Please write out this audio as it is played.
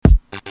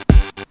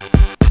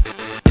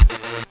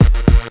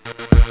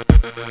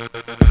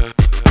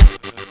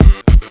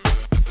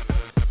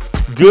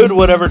Good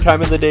whatever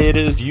time of the day it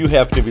is, you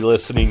have to be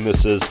listening.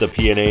 This is the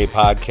PNA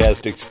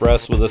Podcast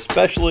Express with a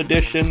special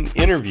edition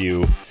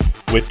interview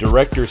with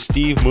director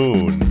Steve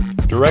Moon,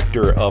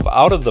 director of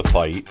Out of the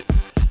Fight,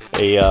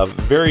 a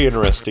very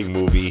interesting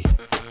movie.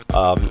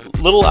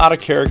 Little out of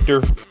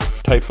character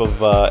type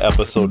of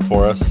episode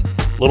for us.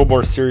 A little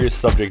more serious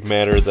subject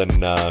matter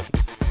than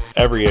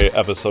every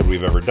episode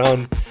we've ever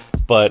done,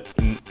 but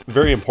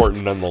very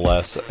important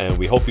nonetheless, and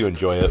we hope you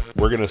enjoy it.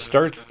 We're going to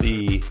start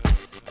the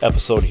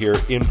episode here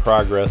in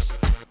progress.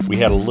 We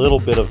had a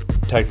little bit of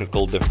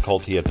technical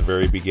difficulty at the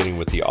very beginning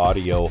with the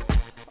audio,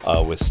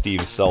 with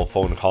Steve's cell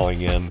phone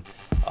calling in,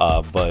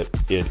 but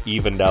it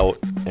evened out,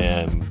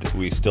 and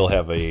we still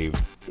have a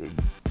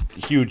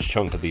huge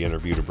chunk of the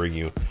interview to bring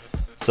you.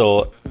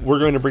 So we're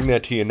going to bring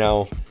that to you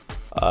now.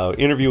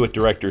 Interview with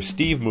director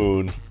Steve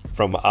Moon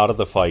from Out of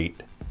the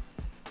Fight,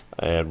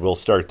 and we'll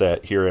start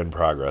that here in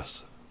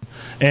progress.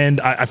 And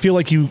I feel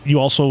like you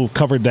also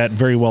covered that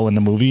very well in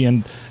the movie,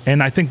 and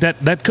I think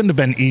that couldn't have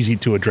been easy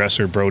to address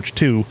or broach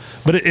too,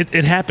 but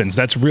it happens.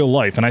 That's real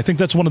life, and I think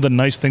that's one of the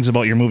nice things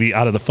about your movie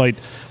Out of the Fight.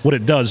 What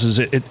it does is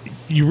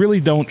you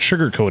really don't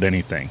sugarcoat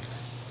anything.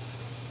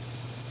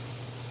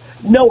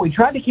 No, we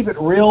tried to keep it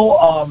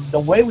real. The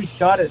way we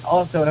shot it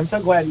also, and I'm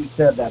so glad you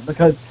said that,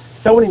 because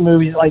so many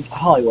movies, like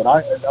Hollywood,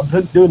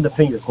 I'm doing the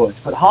finger quotes,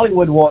 but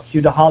Hollywood wants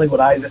you to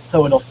Hollywoodize it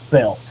so it'll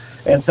sell.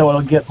 And so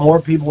it'll get more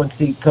people in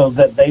seats so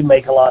that they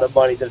make a lot of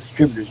money, the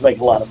distributors make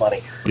a lot of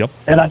money. Yep.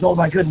 And I told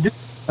them I couldn't do it.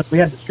 But we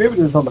had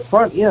distributors on the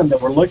front end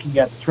that were looking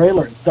at the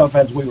trailer and stuff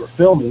as we were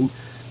filming,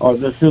 or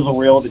the sizzle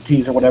reel, the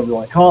teaser, whatever you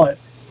want to call it.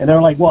 And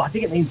they're like, well, I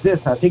think it needs this,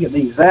 and I think it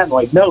needs that. And I'm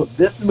like, no,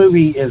 this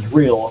movie is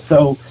real.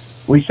 So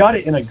we shot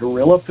it in a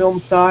guerrilla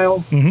film style,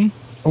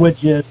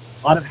 which is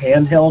a lot of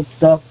handheld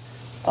stuff,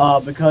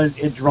 because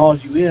it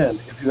draws you in.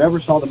 If you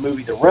ever saw the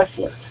movie The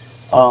Wrestler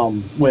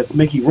with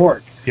Mickey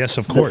Rourke, yes,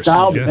 of course. The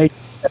style that's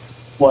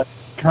what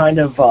kind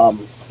of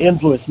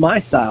influenced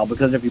my style,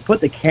 because if you put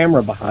the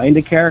camera behind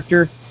a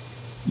character,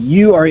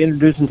 you are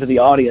introducing to the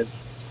audience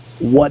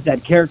what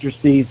that character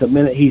sees the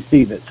minute he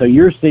sees it. So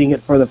you're seeing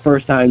it for the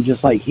first time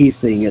just like he's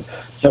seeing it.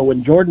 So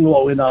when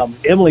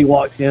Emily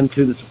walks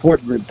into the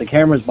support group, the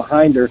camera's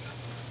behind her.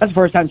 That's the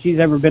first time she's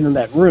ever been in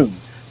that room.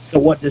 So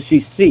what does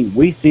she see?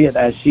 We see it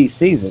as she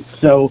sees it.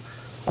 So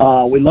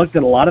we looked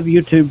at a lot of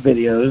YouTube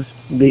videos.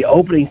 The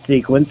opening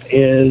sequence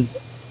is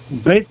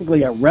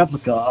basically a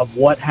replica of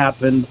what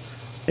happened.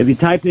 If you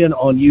type in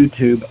on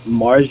YouTube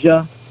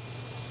Marja,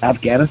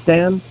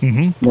 Afghanistan,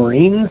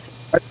 Marines,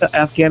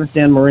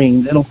 Afghanistan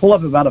Marines, it'll pull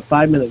up about a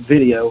 5-minute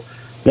video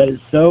that is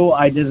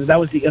that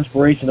was the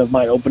inspiration of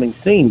my opening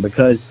scene,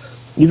 because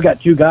you've got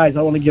two guys, I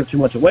don't want to give too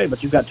much away,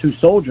 but you've got two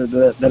soldiers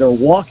that are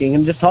walking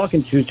and just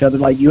talking to each other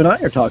like you and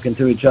I are talking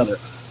to each other.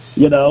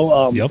 Yep.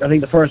 I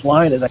think the first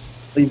line is, I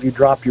believe you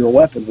dropped your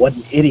weapon. What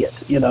an idiot.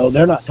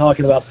 They're not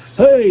talking about,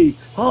 hey,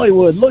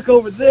 Hollywood, look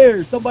over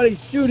there,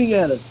 somebody's shooting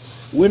at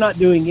us. We're not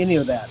doing any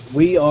of that.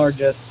 We are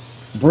just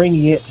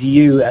bringing it to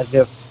you as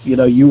if,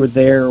 you were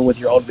there with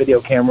your old video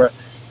camera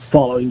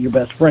following your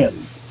best friend.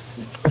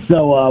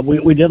 So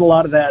we did a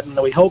lot of that, and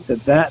we hope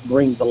that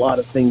brings a lot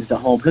of things to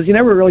home, because you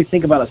never really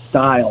think about a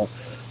style.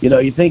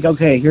 You think,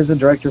 okay, here's the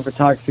director of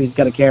photography, he's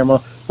got a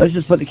camera, let's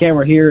just put the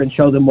camera here and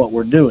show them what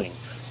we're doing.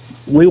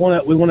 We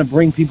want to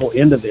bring people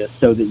into this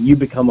so that you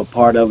become a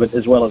part of it,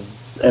 as well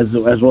as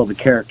the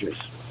characters.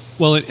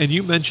 Well, and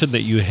you mentioned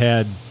that you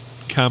had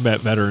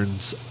combat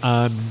veterans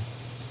on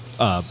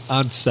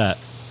set.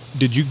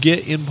 Did you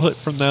get input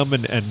from them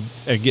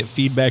and get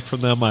feedback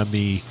from them on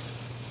the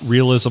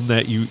realism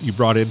that you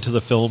brought into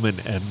the film, and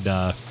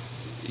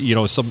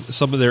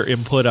some of their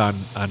input on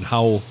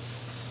how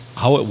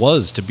it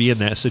was to be in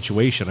that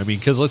situation? I mean,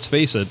 because let's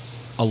face it,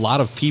 a lot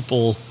of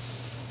people,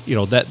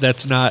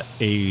 that's not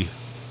a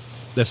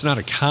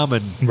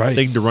common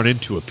thing to run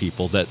into with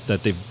people that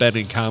they've been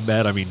in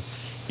combat. I mean,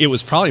 it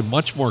was probably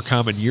much more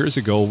common years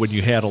ago when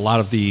you had a lot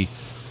of the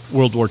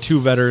World War II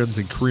veterans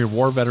and Korean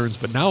War veterans,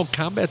 but now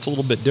combat's a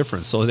little bit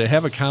different. So to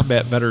have a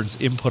combat veteran's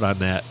input on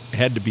that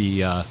had to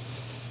be,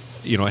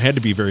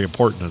 very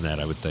important on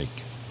that, I would think.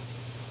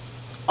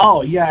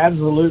 Oh yeah,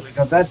 absolutely.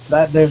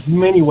 Because there's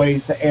many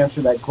ways to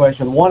answer that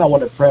question. One, I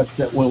want to preface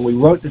that when we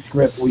wrote the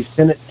script, we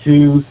sent it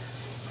to,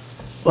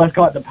 let's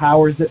call it the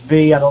powers that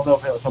be. I don't know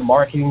if it was a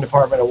marketing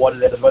department or what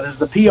it is, but it's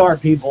the PR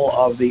people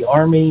of the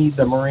Army,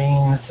 the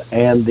Marines,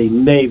 and the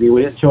Navy.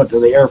 We didn't show it to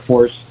the Air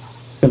Force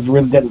because we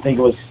really didn't think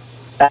it was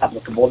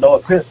applicable. No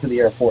offense to the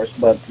Air Force,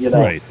 but you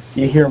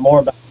hear more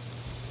about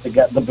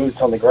the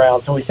boots on the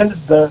ground. So we sent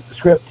the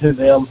script to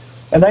them,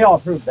 and they all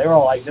approved. They were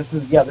all like, "This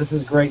is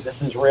great. This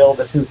is real.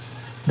 This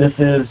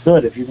is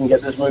good. If you can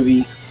get this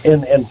movie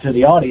into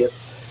the audience,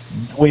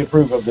 we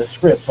approve of this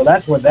script." So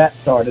that's where that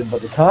started.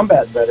 But the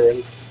combat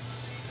veterans,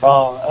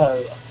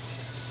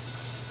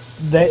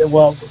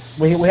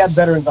 we had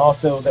veterans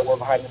also that were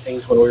behind the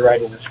scenes when we were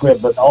writing the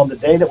script. But on the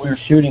day that we were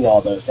shooting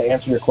all those, to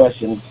answer your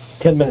question,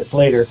 10 minutes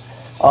later,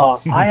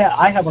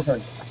 I have a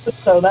hernia.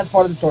 So that's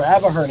part of the story. I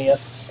have a hernia,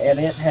 and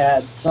it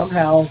had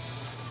somehow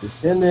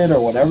descended,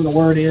 or whatever the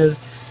word is,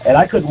 and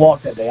I couldn't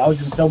walk that day. I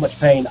was in so much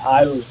pain.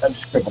 I'm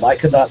just crippled. I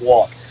could not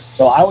walk.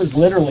 So I was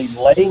literally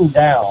laying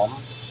down,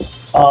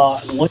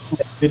 looking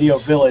at Video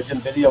Village,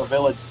 and Video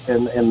Village,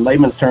 in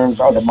layman's terms,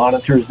 are the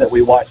monitors that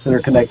we watch that are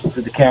connected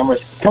to the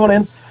cameras. Come on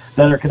in,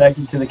 that are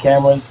connected to the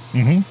cameras,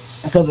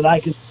 so that I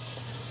could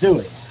do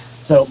it.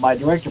 So my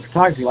director of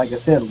photography, like I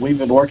said, we've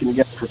been working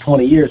together for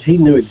 20 years. He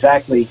knew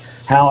exactly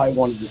how I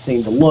wanted the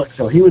scene to look,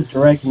 so he was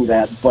directing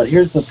that. But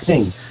here's the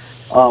thing.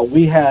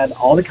 We had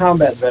all the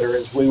combat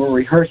veterans. We were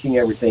rehearsing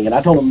everything, and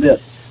I told them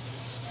this.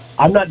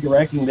 I'm not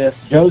directing this.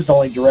 Joe's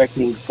only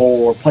directing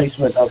for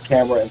placement of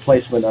camera and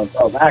placement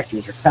of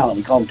actors or talent.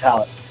 We call them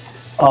talent.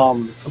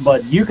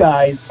 But you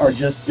guys are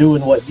just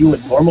doing what you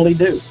would normally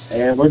do,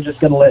 and we're just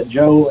going to let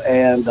Joe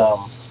and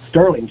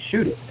Sterling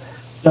shoot it.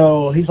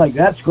 So he's like,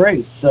 that's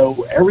great.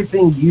 So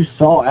everything you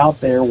saw out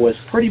there was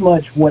pretty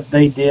much what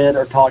they did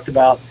or talked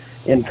about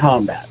in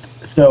combat.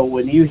 So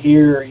when you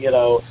hear,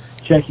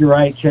 check your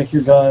right, check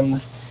your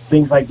guns,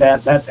 things like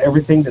that, that's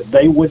everything that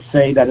they would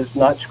say. That is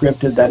not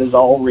scripted. That is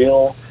all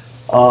real.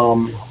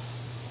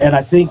 And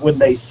I think when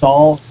they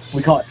saw,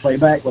 we call it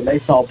playback, when they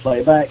saw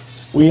playback,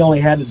 we only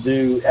had to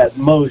do at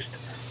most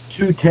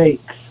 2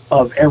 takes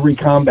of every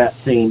combat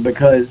scene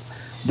because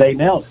they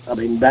nailed it. I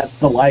mean, that's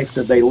the life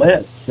that they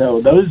led.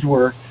 So those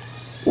were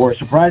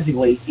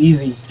surprisingly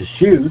easy to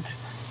shoot.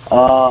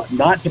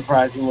 Not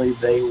surprisingly,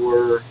 they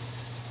were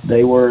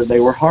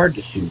hard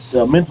to shoot,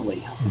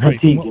 mentally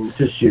fatiguing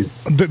to shoot.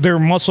 Their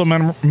muscle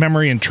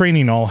memory and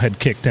training all had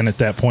kicked in at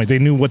that point. They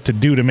knew what to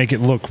do to make it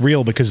look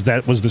real because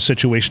that was the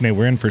situation they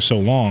were in for so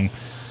long.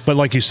 But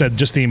like you said,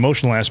 just the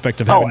emotional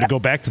aspect of having to go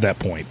back to that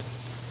point.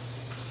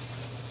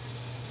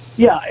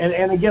 Yeah,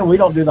 and again, we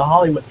don't do the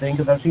Hollywood thing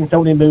because I've seen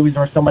so many movies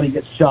where somebody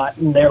gets shot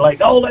and they're like,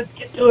 oh, let's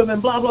get to him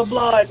and blah, blah,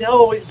 blah, and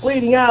oh, he's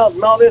bleeding out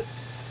and all this.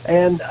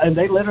 And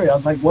they literally, I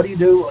was like, what do you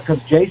do? Because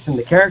Jason,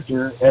 the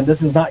character, and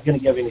this is not going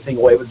to give anything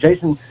away, but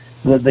Jason,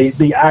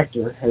 the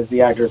actor, as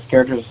the actor's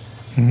character's,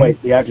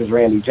 the actor's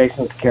Randy,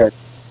 Jason's the character,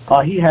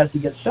 he has to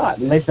get shot.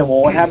 And they said,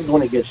 well, what happens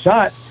when he gets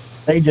shot?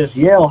 They just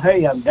yell,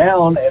 hey, I'm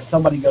down, and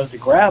somebody goes to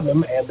grab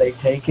him, and they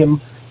take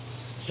him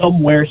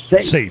somewhere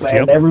safe.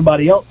 And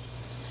everybody else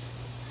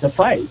to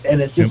fight.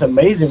 And it's just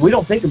amazing. We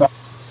don't think about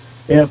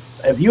it.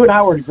 If you and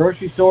I were at a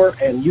grocery store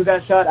and you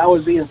got shot, I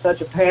would be in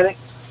such a panic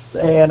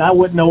and I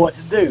wouldn't know what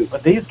to do.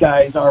 But these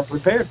guys are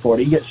prepared for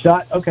it. He gets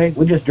shot, okay,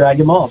 we just drag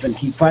him off and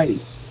keep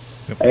fighting.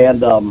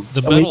 And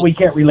we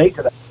can't relate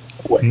to that.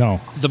 No.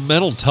 The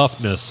mental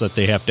toughness that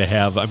they have to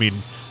have. I mean,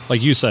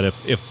 like you said,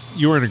 if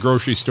you were in a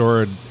grocery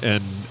store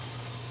and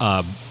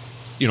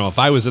if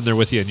I was in there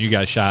with you and you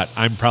got shot,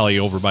 I'm probably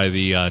over by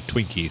the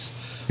Twinkies.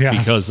 Yeah.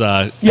 Because,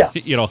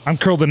 I'm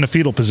curled in the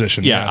fetal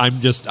position. Yeah,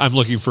 I'm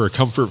looking for a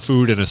comfort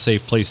food and a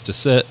safe place to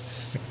sit.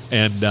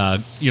 And,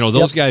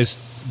 those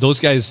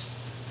guys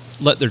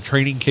let their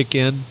training kick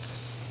in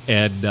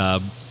and,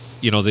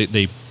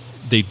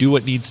 they do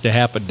what needs to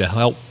happen to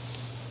help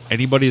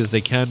anybody that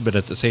they can, but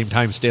at the same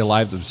time stay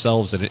alive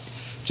themselves. And it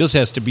just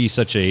has to be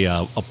such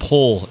a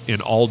pull in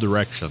all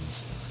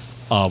directions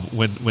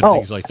when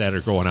things like that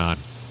are going on.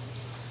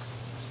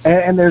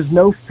 And there's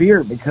no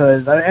fear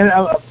because,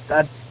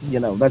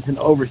 that's an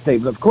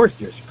overstatement. Of course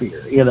there's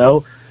fear,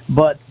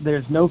 but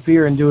there's no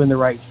fear in doing the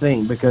right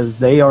thing because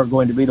they are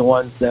going to be the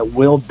ones that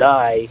will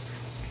die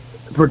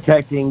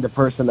protecting the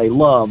person they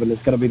love, and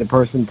it's going to be the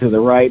person to the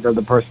right or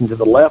the person to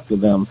the left of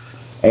them.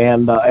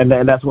 And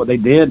that's what they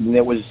did, and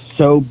it was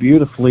so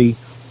beautifully,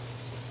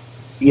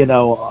 it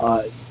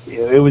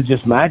was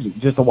just magic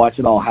just to watch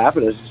it all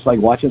happen. It was just like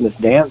watching this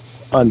dance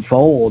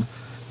unfold.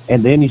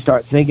 And then you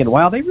start thinking,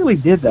 wow, they really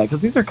did that because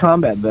these are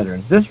combat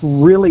veterans. This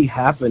really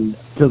happened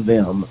to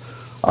them.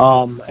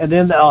 And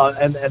then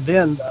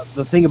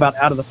the thing about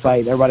Out of the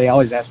Fight, everybody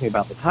always asks me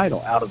about the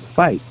title, Out of the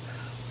Fight.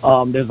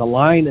 There's a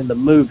line in the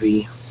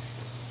movie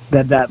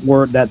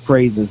that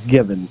phrase is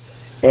given.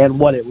 And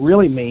what it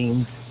really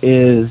means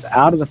is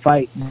out of the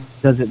fight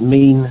doesn't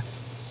mean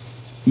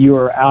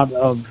you're out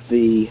of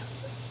the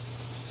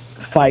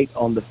fight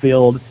on the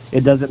field.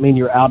 It doesn't mean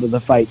you're out of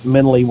the fight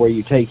mentally where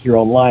you take your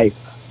own life.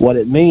 What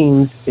it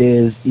means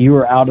is you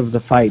are out of the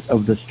fight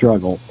of the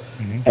struggle.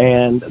 Mm-hmm.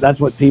 And that's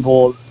what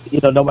people,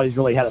 nobody's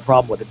really had a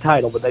problem with the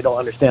title, but they don't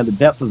understand the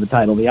depth of the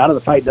title. The out of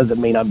the fight doesn't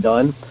mean I'm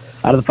done.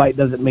 Out of the fight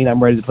doesn't mean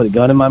I'm ready to put a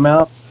gun in my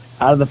mouth.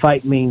 Out of the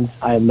fight means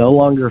I am no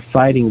longer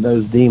fighting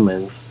those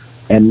demons,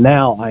 and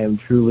now I am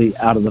truly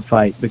out of the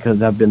fight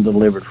because I've been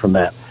delivered from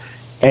that.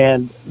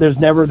 And there's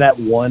never that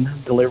one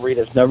delivery.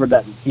 There's never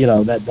that,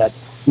 that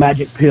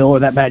magic pill or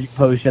that magic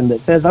potion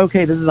that says,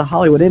 okay, this is a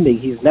Hollywood ending.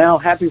 He's now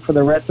happy for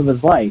the rest of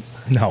his life.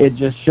 No. It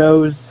just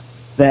shows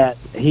that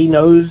he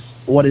knows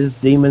what his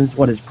demons,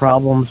 what his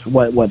problems,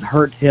 what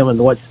hurts him and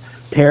what's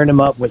tearing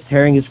him up, what's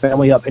tearing his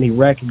family up, and he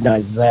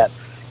recognizes that.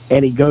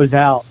 And he goes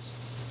out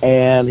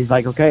and he's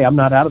like, okay, I'm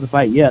not out of the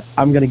fight yet.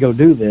 I'm going to go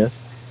do this.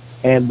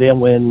 And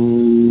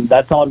then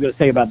that's all I'm going to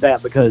say about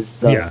that because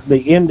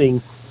the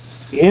ending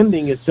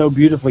is so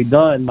beautifully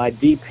done. My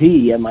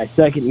DP and my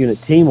second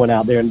unit team went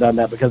out there and did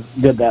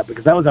that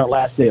because that was our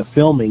last day of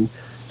filming.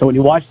 So when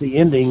you watch the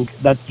ending,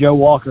 that's Joe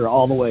Walker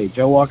all the way.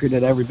 Joe Walker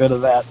did every bit of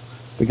that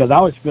because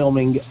I was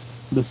filming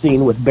the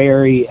scene with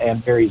Barry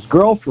and Barry's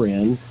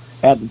girlfriend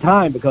at the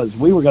time because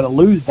we were going to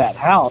lose that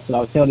house that I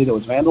was telling you that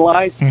was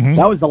vandalized. Mm-hmm.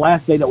 That was the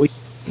last day that we.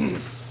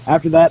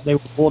 After that, they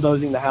were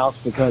bulldozing the house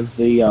because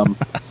the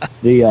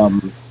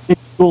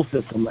school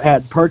system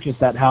had purchased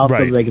that house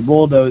so that they could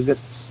bulldoze it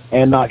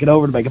and knock it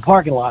over to make a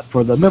parking lot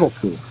for the middle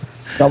school.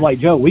 So I'm like,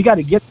 Joe, we got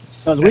to get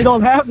because we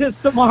don't have this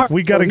tomorrow.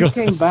 We got to go.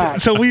 Came back.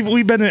 So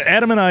we've been,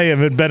 Adam and I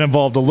have been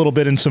involved a little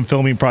bit in some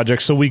filming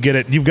projects, so we get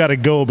it. You've got to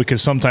go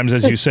because sometimes,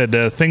 as you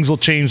said, things will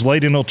change,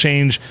 lighting will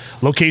change,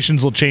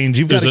 locations will change.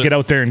 You've got to get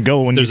out there and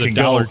go when you can go. There's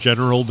a Dollar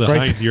General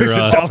behind your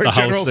Dollar the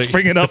General house.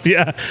 Bring it up,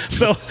 yeah.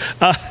 So,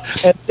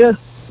 and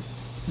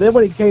then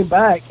when he came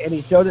back and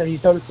he showed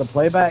us the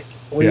playback,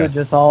 we were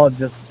just all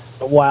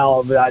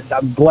wow.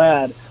 I'm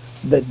glad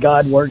that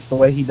God works the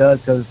way He does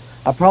because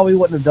I probably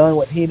wouldn't have done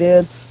what He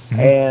did. Mm-hmm.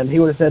 And he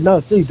would have said,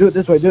 no, Steve, do it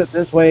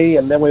this way,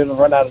 and then we would have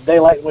run out of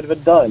daylight and would have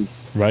been done.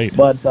 Right.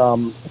 But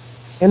the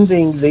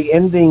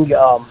ending,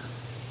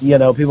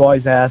 people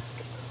always ask,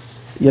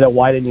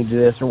 why didn't you do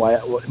this or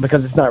why?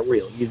 Because it's not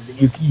real.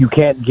 You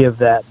can't give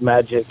that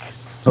magic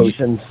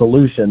potion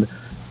solution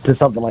to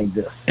something like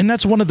this. And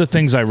that's one of the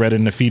things I read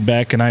in the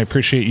feedback, and I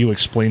appreciate you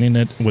explaining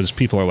it, was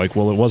people are like,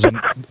 well, it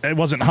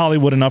wasn't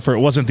Hollywood enough, or it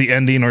wasn't the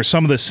ending, or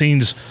some of the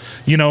scenes,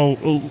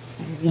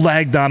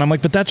 lagged on. I'm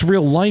like, but that's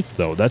real life,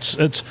 though. That's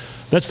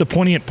the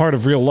poignant part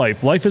of real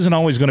life. Life isn't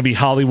always going to be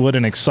Hollywood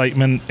and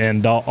excitement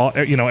and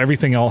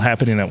everything all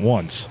happening at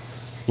once.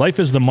 Life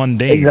is the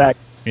mundane.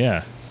 Exactly.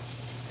 Yeah.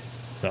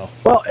 So.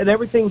 Well, and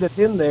everything that's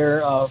in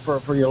there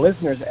for your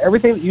listeners,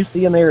 everything that you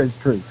see in there is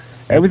true.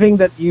 Everything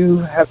that you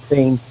have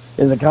seen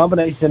is a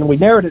combination. We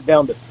narrowed it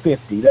down to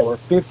 50. There were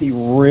 50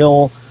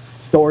 real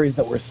stories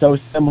that were so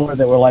similar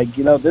that were like,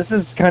 this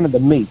is kind of the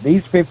meat.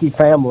 These 50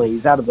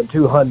 families out of the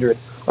 200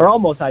 are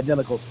almost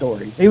identical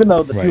stories. Even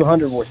though the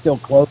 200 were still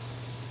close,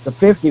 the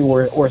 50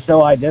 were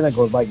so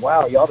identical. It's like,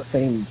 wow, y'all the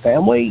same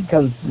family?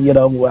 Because,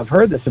 I've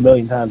heard this a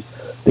million times.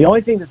 The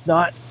only thing that's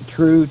not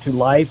true to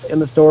life in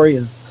the story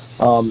is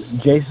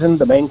Jason,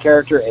 the main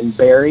character, and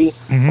Barry,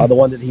 the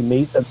one that he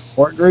meets at the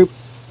support group,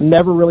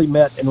 never really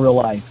met in real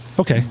life.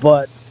 Okay.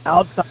 But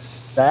outside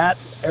of that,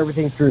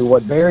 everything's true.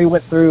 What Barry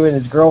went through and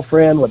his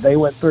girlfriend, what they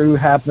went through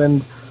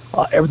happened.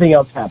 Everything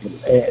else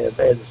happened.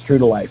 It's true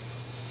to life.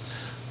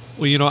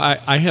 Well,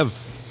 I have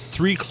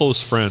 3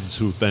 close friends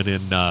who've been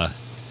in,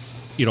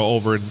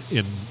 over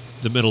in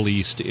the Middle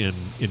East in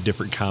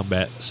different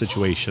combat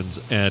situations.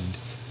 And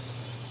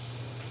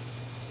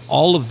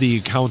all of the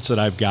accounts that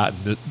I've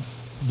gotten,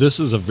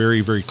 this is a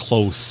very, very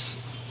close,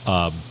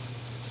 probably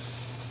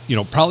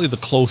the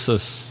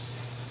closest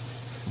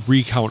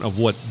recount of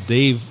what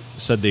they've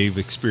said they've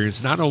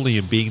experienced, not only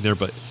in being there,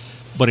 but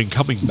in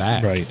coming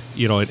back, right?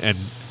 And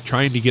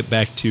trying to get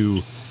back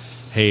to,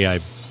 hey,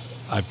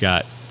 I've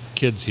got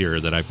kids here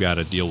that I've got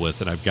to deal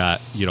with, and I've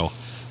got,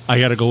 I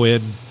got to go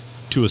in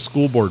to a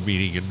school board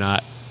meeting and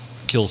not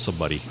kill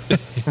somebody,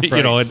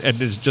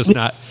 and it's just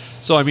not.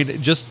 So I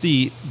mean, just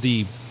the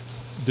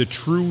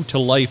true to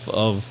life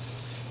of,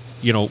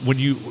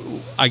 when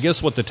I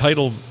guess what the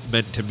title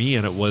meant to me,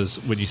 and it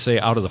was when you say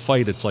out of the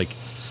fight, it's like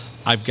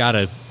I've got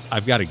to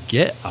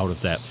get out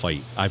of that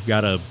fight. I've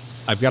got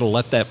to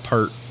let that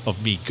part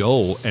of me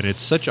go, and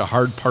it's such a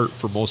hard part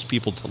for most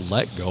people to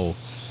let go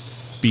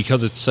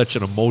because it's such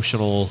an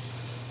emotional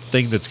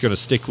thing that's going to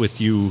stick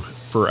with you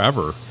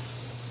forever,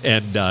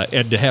 and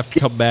to have to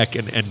come back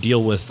and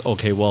deal with,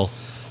 okay, well,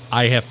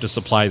 I have to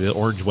supply the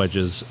orange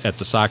wedges at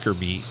the soccer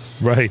meet.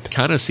 Right.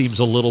 Kind of seems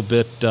a little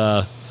bit,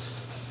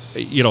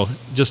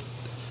 just,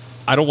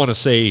 I don't want to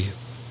say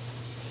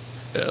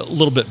a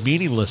little bit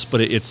meaningless,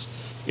 but it's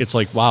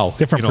like, wow.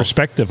 Different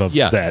perspective of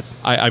that.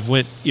 I've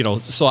went,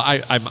 so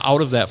I'm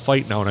out of that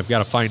fight now, and I've got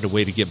to find a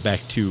way to get back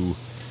to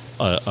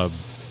a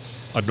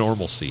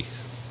normalcy.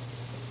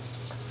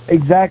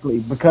 Exactly,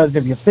 because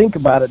if you think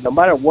about it, no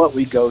matter what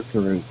we go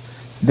through,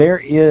 there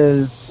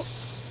is,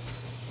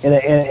 in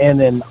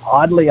an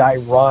oddly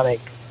ironic,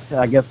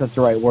 I guess that's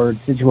the right word,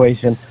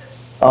 situation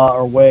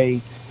or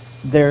way,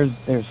 there's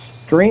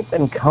strength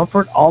and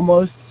comfort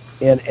almost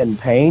in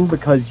pain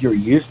because you're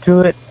used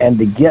to it, and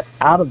to get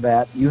out of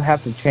that, you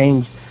have to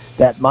change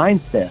that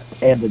mindset.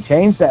 And to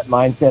change that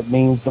mindset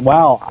means,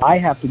 wow, I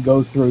have to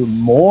go through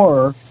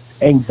more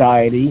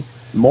anxiety,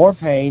 more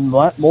pain,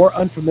 more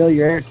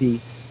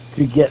unfamiliarity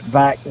to get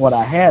back what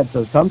I had.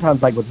 So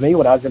sometimes, like with me,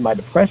 when I was in my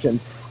depression,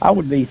 I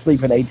would be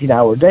sleeping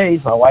 18-hour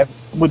days.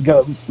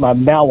 My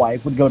now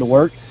wife would go to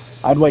work.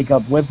 I'd wake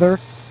up with her.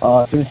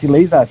 As soon as she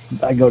leaves, I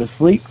go to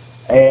sleep,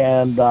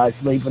 and I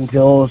sleep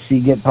until she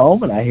gets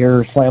home, and I hear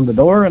her slam the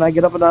door, and I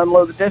get up and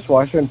unload the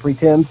dishwasher and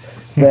pretend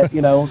that,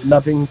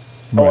 nothing's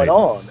going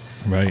on.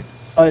 Right.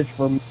 It's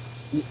for me,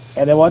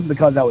 and it wasn't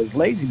because I was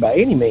lazy by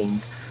any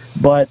means,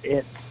 but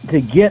to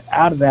get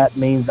out of that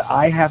means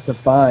I have to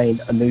find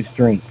a new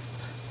strength.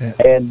 Yeah.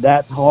 And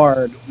that's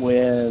hard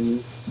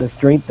when the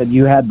strength that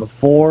you had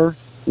before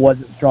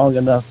wasn't strong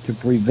enough to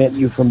prevent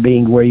you from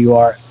being where you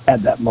are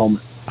at that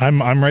moment.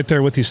 I'm right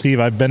there with you, Steve.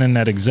 I've been in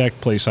that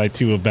exact place. I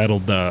too have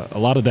battled a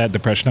lot of that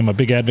depression. I'm a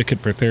big advocate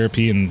for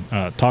therapy and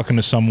talking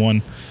to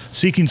someone,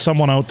 seeking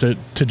someone out to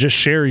just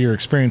share your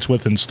experience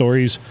with and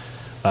stories.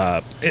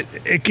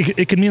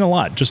 It can mean a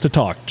lot just to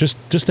talk, just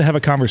to have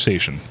a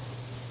conversation.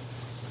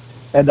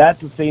 And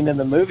that's the scene in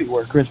the movie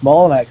where Chris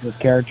Mullinax's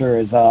character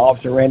is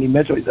Officer Randy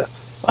Mitchell. He's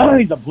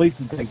a police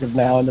detective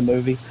now in the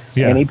movie,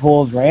 and he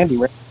pulls Randy.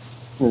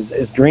 Randy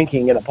is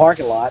drinking in a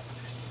parking lot.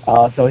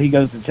 So he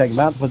goes to check him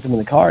out, puts him in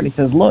the car, and he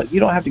says, look, you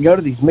don't have to go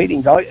to these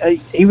meetings.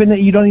 Even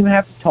that you don't even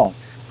have to talk.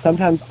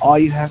 Sometimes all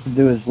you have to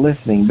do is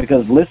listening,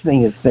 because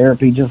listening is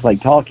therapy just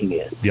like talking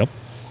is. Yep.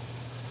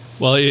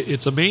 Well,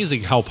 it's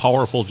amazing how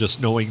powerful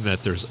just knowing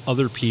that there's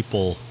other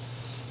people.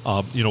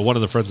 One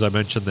of the friends I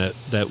mentioned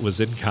that was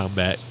in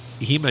combat,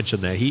 he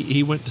mentioned that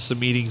he went to some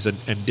meetings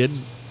and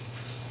didn't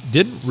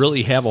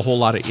really have a whole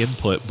lot of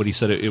input, but he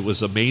said it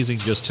was amazing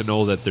just to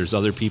know that there's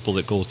other people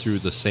that go through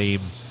the same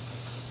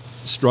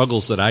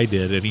struggles that I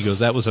did. And he goes,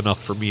 that was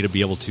enough for me to be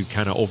able to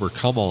kind of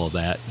overcome all of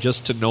that,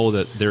 just to know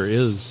that there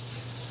is,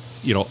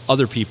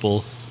 other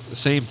people,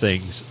 same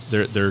things,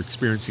 they're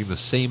experiencing the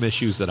same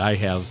issues that I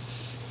have.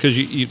 Because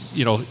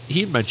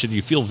he mentioned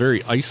you feel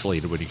very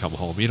isolated when you come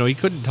home. He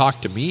couldn't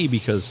talk to me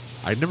because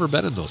I'd never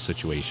been in those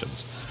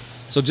situations.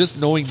 So just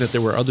knowing that there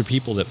were other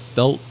people that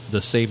felt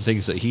the same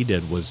things that he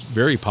did was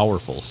very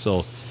powerful.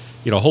 So,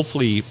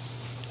 hopefully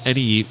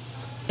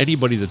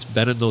anybody that's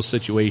been in those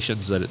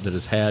situations that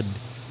has had,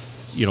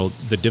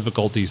 the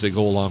difficulties that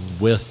go along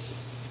with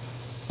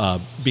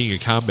being a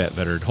combat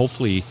veteran,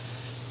 hopefully,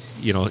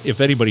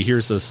 if anybody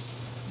hears this,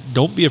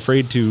 don't be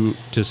afraid to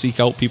seek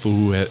out people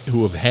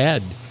who have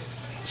had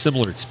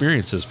similar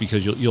experiences,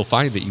 because you'll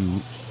find that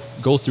you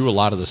go through a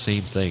lot of the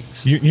same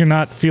things. You're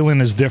not feeling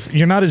as different.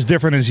 You're not as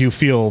different as you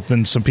feel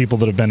than some people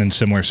that have been in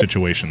similar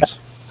situations.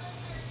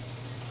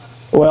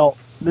 Well,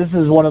 this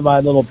is one of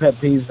my little pet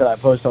peeves that I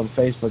post on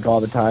Facebook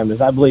all the time.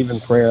 Is I believe in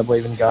prayer, I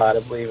believe in God,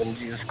 I believe in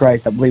Jesus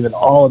Christ, I believe in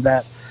all of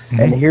that. Mm-hmm.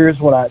 And here's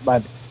what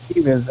my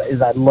peeve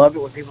is I love it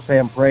when people say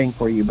I'm praying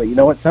for you, but you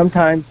know what?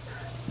 Sometimes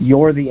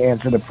you're the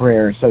answer to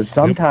prayer. So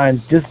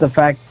sometimes just the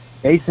fact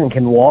Jason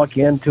can walk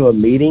into a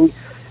meeting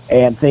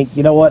and think,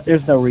 you know what,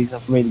 there's no reason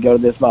for me to go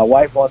to this. My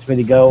wife wants me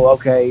to go.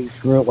 Okay,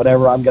 screw it,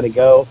 whatever, I'm going to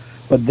go.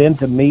 But then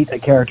to meet a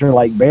character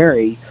like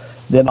Barry,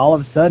 then all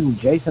of a sudden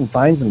Jason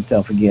finds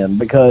himself again,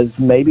 because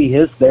maybe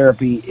his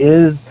therapy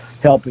is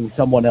helping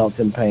someone else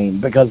in pain.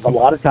 Because a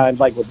lot of times,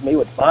 like with me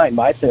with mine,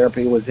 my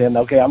therapy was in,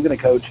 okay, I'm going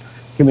to coach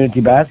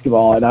community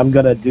basketball, and I'm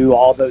going to do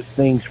all those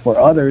things for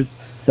others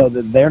so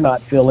that they're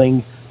not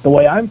feeling the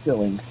way I'm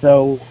feeling.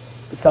 So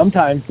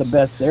sometimes the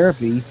best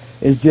therapy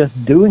is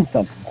just doing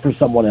something for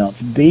someone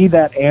else. Be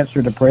that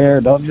answer to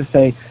prayer. Don't just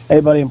say, hey,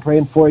 buddy, I'm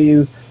praying for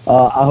you.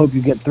 I hope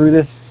you get through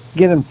this.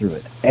 Get him through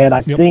it. And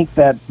I think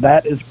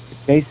that is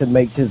Jason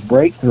makes his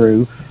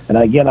breakthrough. And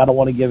again, I don't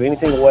want to give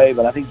anything away,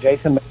 but I think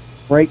Jason makes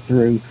his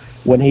breakthrough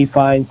when he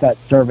finds that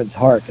servant's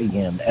heart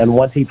again. And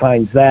once he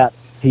finds that,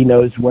 he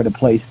knows where to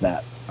place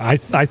that. I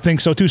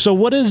think so too. So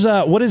what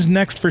is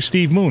next for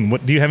Steve Moon?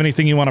 Do you have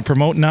anything you want to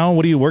promote now?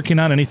 What are you working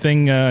on?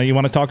 Anything you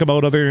want to talk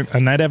about other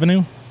on that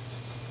avenue?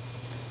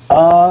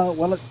 Well,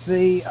 let's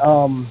see.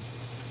 I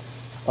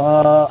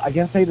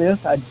can say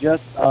this. I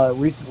just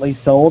recently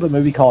sold a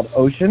movie called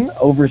Ocean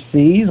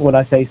overseas. When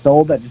I say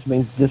sold, that just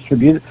means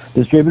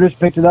distributors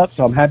picked it up,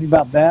 so I'm happy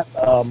about that.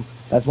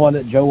 That's one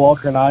that Joe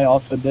Walker and I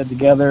also did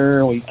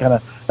together. We kind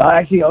of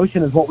actually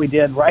Ocean is what we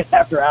did right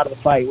after Out of the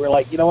Fight. We're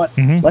like, you know what?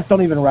 Mm-hmm. Let's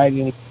don't even write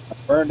any.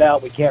 Burned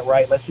out. We can't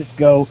write. Let's just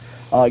go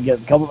get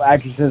a couple of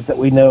actresses that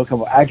we know, a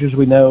couple of actors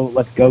we know.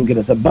 Let's go get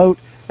us a boat,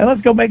 and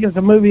let's go make us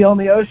a movie on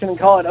the ocean and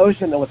call it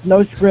Ocean. And with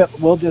no script,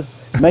 we'll just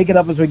make it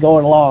up as we go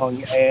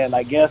along. And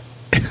I guess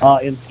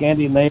in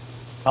Scandinavia,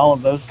 all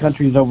of those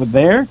countries over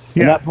there,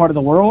 in that part of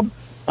the world,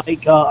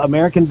 like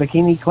American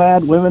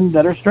bikini-clad women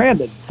that are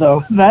stranded.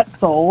 So that's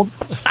sold.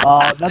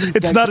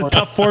 It's not a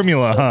tough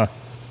formula,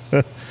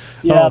 huh?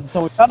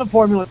 So we found a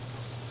formula,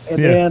 and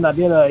then I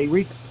did a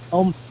recent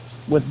film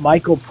with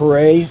Michael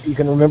Pare. You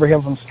can remember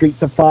him from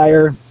Streets of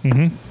Fire.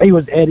 Mm-hmm. He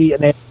was Eddie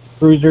and Eddie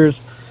Cruisers.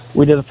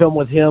 We did a film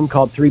with him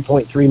called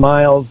 3.3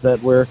 Miles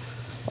that we're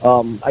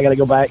I got to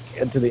go back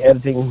into the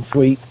editing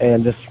suite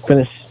and just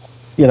finish,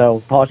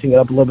 polishing it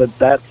up a little bit.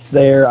 That's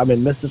there. I'm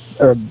in that's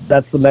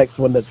the next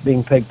one that's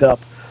being picked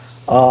up.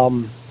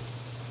 I'm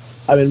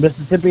in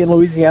Mississippi and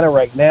Louisiana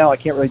right now. I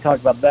can't really talk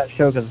about that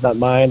show because it's not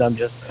mine. I'm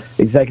just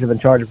executive in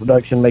charge of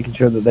production, making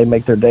sure that they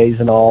make their days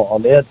and all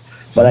on it.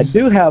 But I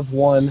do have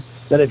one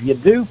that if you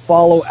do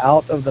follow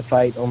Out of the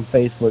Fight on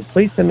Facebook,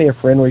 please send me a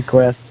friend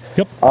request.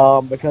 Yep.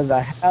 Because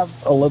I have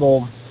a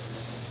little,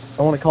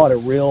 I want to call it a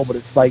reel, but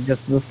it's like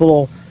just this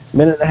little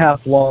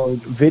minute-and-a-half long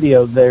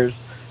video. There's,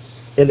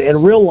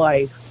 in real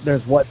life,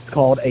 there's what's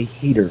called a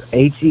heater,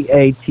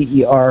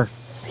 Heater,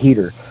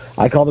 heater.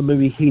 I call the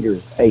movie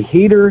Heaters. A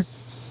heater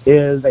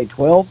is a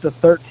 12 to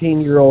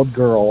 13-year-old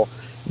girl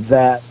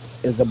that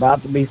is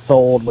about to be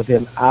sold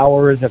within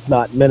hours, if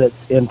not minutes,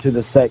 into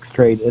the sex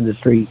trade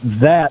industry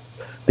that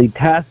the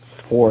task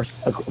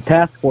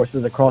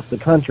forces across the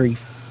country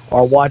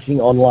are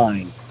watching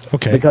online.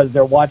 Okay. because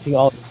they're watching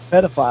all the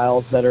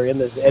pedophiles that are in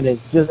this, and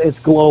it's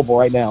global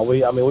right now.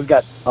 We've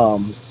got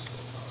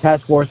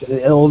task force in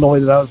Illinois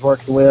that I was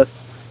working with.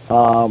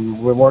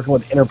 We're working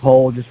with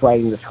Interpol, just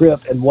writing the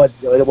script. And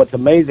what's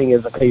amazing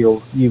is, okay,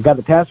 you've got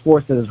the task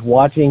force that is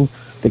watching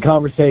the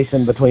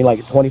conversation between like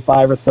a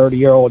 25 or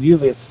 30-year-old,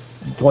 usually it's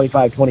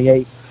 25,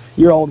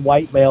 28-year-old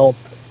white male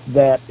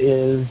that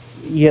is,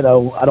 I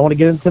don't want to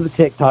get into the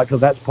TikTok because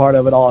that's part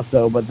of it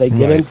also, but they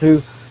get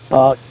into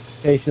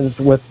conversations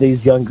with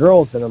these young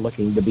girls that are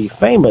looking to be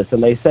famous,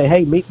 and they say,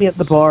 hey, meet me at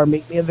the bar,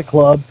 meet me at the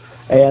club,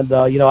 and,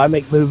 I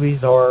make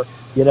movies, or,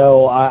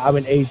 I'm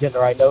an agent,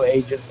 or I know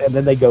agents, and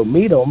then they go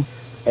meet them,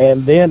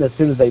 and then as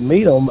soon as they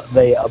meet them,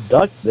 they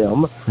abduct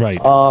them.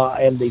 Right.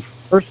 And the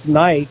first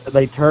night,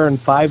 they turn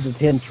 5 to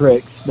 10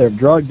 tricks. They're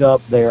drugged up,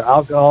 they're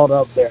alcoholed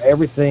up, they're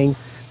everything,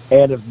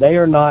 and if they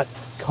are not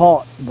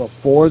caught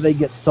before they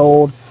get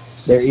sold,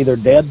 they're either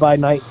dead by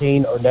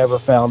 19 or never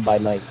found by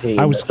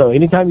 19. So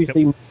anytime you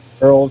see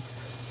girls,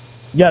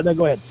 no,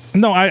 go ahead.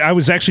 No, I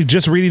was actually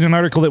just reading an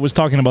article that was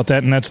talking about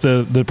that, and that's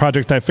the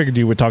project I figured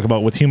you would talk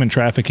about with human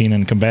trafficking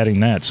and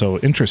combating that. So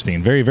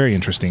interesting, very, very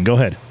interesting. Go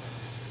ahead.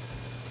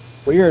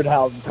 Weird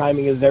how the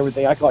timing is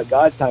everything. I call it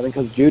God's timing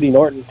because Judy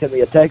Norton sent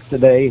me a text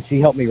today, and she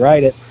helped me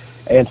write it,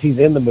 and she's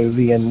in the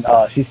movie, and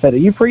she said, are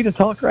you free to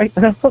talk right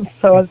now?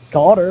 So I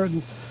called her,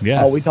 and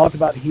we talked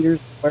about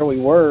here's where we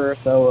were.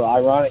 So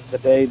ironic the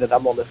day that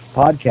I'm on this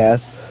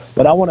podcast.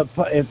 But I want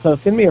to so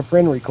send me a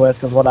friend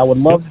request, because what I would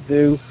love to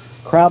do,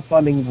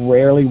 crowdfunding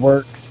rarely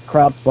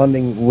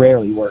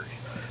works.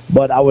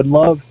 But I would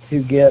love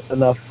to get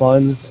enough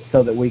funds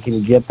so that we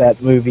can get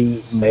that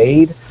movie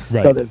made,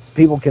 so that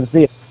people can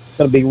see it. It's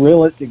going to be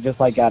realistic,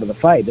 just like Out of the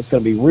Fight. It's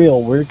going to be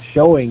real. We're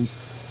showing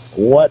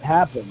what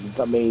happens.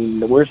 I mean,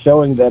 we're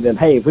showing that, and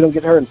hey, if we don't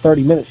get her in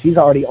 30 minutes, she's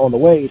already on the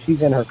way.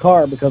 She's in her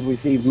car because we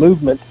see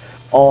movement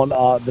on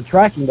the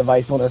tracking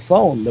device on her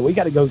phone. That we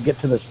got to go get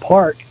to this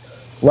park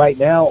right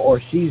now, or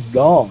she's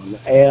gone.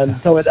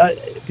 And so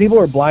people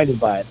are blinded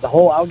by it.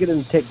 I'll get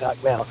into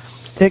TikTok now.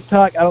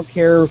 TikTok, I don't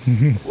care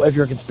if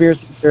you're a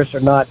conspiracy theorist or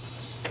not,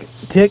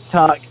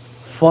 TikTok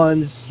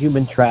funds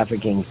human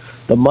trafficking.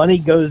 The money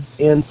goes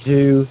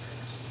into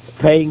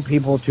paying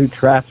people to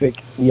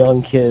traffic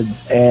young kids,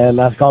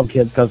 and I call them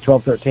kids because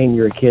 12, 13,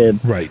 you're a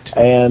kid. Right.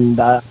 And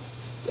I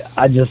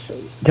just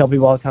tell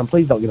people all the time,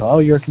 please don't, oh,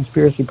 you're a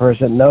conspiracy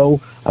person. No,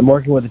 I'm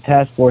working with a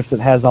task force that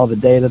has all the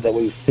data that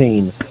we've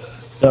seen.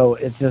 So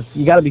it's just,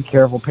 you got to be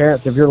careful.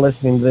 Parents, if you're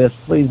listening to this,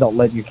 please don't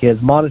let your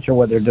kids monitor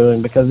what they're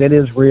doing, because it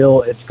is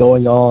real, it's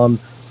going on,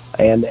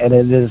 and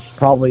it is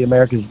probably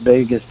America's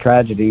biggest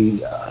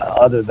tragedy,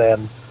 other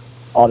than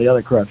all the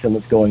other corruption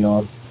that's going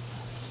on.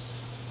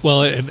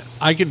 Well, and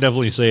I can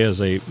definitely say,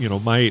 as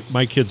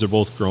my kids are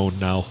both grown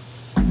now.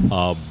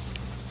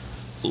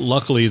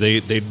 Luckily,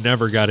 they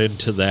never got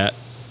into that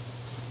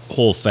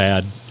whole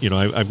fad.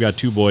 I've got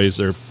two boys.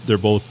 They're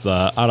both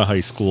out of high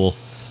school,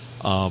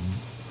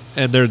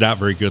 and they're not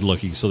very good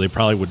looking, so they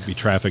probably wouldn't be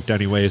trafficked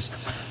anyways.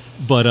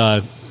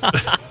 But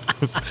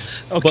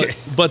okay.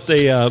 But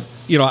they,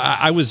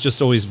 I was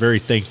just always very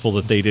thankful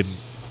that they didn't,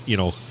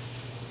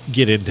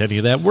 get into any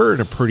of that. We're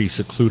in a pretty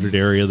secluded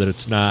area that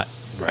it's not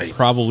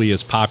probably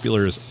as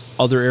popular as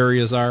other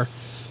areas are,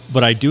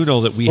 but I do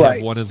know that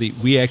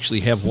we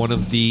actually have one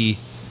of the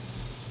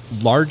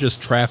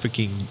largest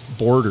trafficking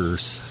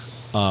borders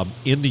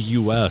in the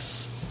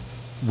U.S.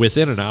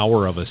 within an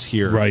hour of us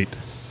here. Right.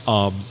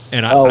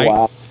 And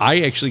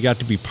I actually got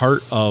to be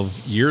part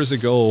of, years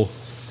ago,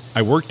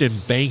 I worked in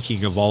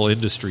banking of all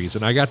industries,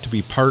 and I got to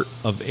be part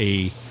of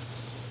a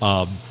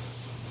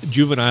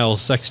juvenile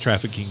sex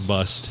trafficking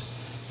bust.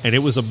 And it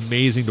was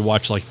amazing to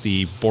watch, like,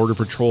 the Border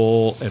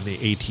Patrol and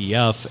the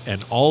ATF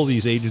and all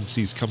these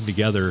agencies come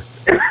together.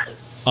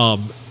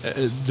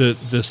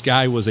 This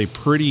guy was a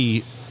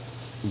pretty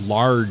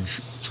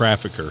large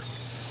trafficker,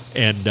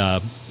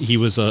 and he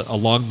was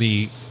along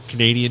the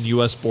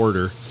Canadian-U.S.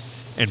 border.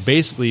 And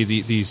basically,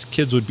 these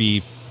kids would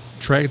be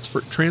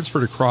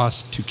transferred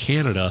across to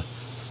Canada,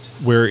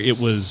 where it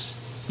was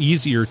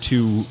easier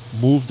to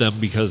move them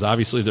because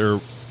obviously they're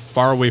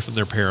far away from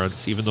their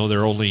parents, even though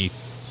they're only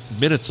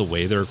minutes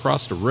away. They're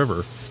across the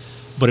river.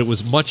 But it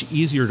was much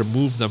easier to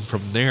move them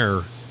from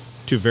there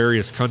to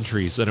various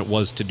countries than it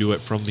was to do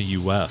it from the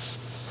U.S.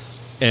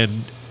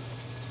 And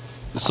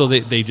so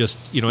they just,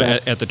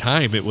 at the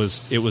time, it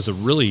was a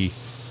really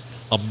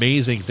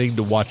amazing thing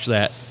to watch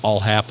that all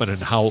happen,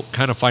 and how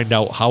kind of find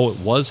out how it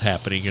was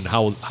happening and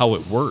how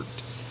it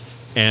worked.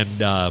 And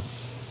so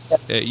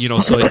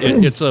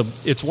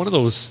it's one of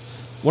those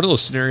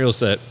scenarios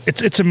that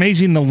it's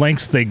amazing the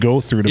lengths they go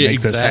through to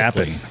make this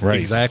happen. Right.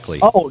 Exactly.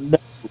 Oh no,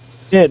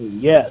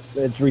 yes,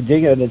 it's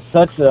ridiculous. It's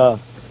such a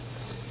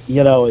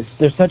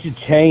there's such a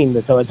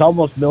chain, so it's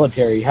almost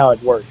military how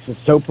it works.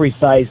 It's so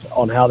precise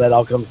on how that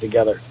all comes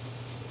together.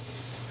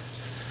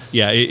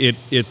 Yeah,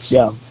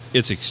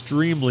 it's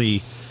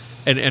extremely,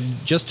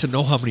 and just to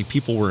know how many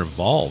people were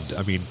involved.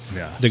 I mean,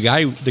 the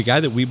guy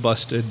that we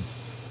busted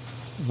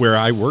where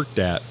I worked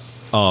at,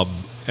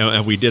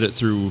 and we did it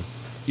through,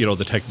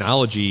 the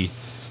technology.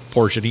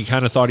 portion, he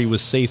kind of thought he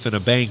was safe in a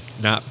bank,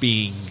 not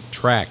being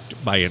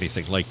tracked by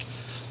anything. Like,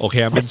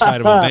 okay, I'm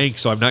inside of a bank,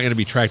 so I'm not going to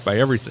be tracked by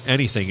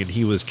anything. And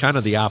he was kind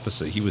of the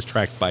opposite. He was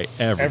tracked by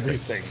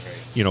everything.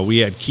 Right. You know, we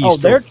had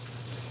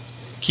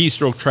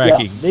keystroke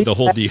tracking, the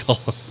whole deal.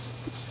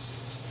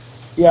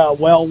 Yeah,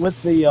 well,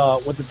 with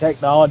the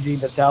technology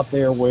that's out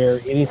there, where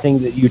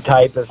anything that you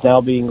type is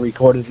now being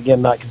recorded.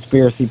 Again, not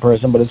conspiracy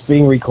person, but it's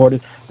being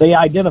recorded. They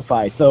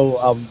identify,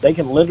 so they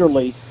can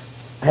literally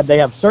they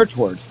have search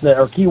words that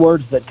are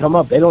keywords that come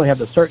up. They don't have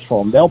to search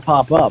for them; they'll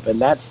pop up, and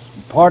that's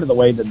part of the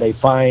way that they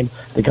find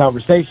the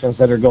conversations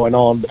that are going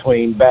on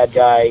between bad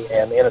guy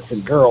and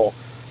innocent girl.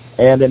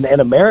 And in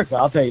America,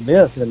 I'll tell you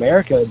this: in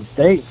America, in the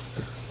States,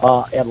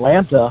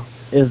 Atlanta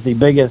is the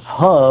biggest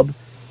hub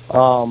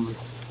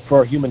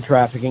for human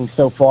trafficking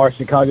so far.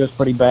 Chicago's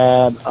pretty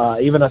bad.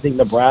 Even I think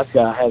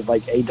Nebraska has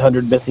like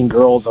 800 missing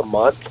girls a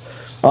month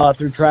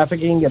through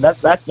trafficking, and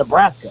that's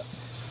Nebraska.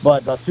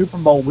 But the Super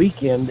Bowl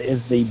weekend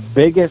is the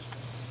biggest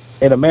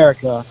in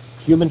America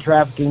human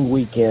trafficking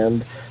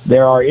weekend.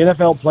 There are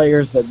NFL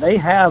players that they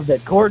have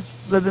that courts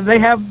that they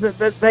have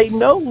that they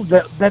know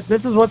that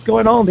this is what's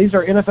going on. These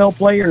are NFL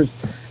players,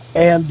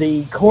 and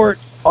the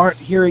courts aren't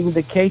hearing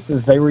the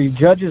cases.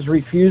 Judges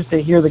refuse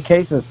to hear the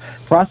cases.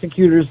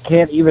 Prosecutors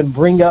can't even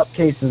bring up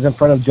cases in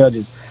front of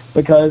judges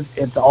because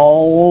it's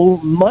all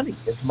money.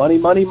 It's money,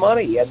 money,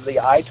 money. And the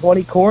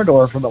I-20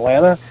 corridor from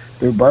Atlanta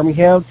through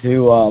Birmingham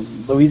to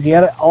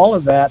Louisiana, all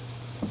of that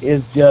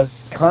is just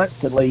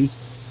constantly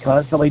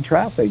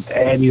trafficked.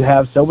 And you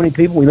have so many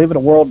people. We live in a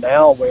world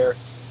now where,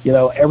 you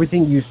know,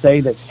 everything you say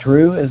that's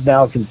true is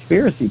now a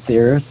conspiracy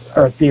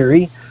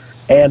theory.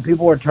 And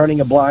people are turning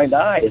a blind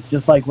eye. It's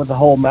just like with the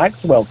whole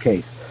Maxwell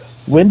case.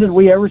 When did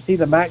we ever see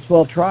the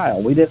Maxwell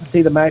trial? We didn't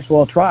see the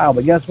Maxwell trial,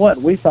 but guess what?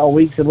 We saw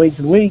weeks and weeks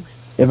and weeks,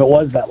 if it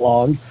was that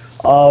long,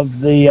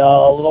 of the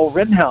little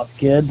Rittenhouse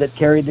kid that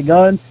carried the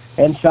gun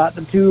and shot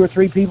the 2 or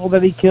 3 people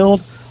that he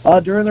killed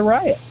during the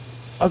riot.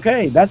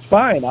 Okay, that's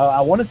fine.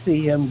 I want to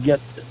see him get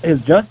his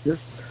justice,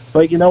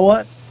 but you know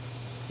what?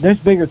 There's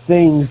bigger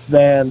things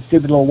than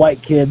stupid little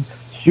white kid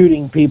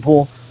shooting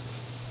people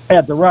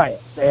at the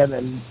riot.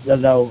 And you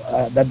know,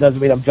 that doesn't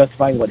mean I'm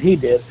justifying what he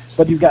did,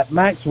 but you've got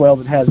Maxwell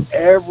that has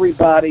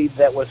everybody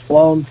that was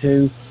flown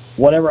to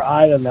whatever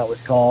island that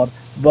was called,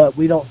 but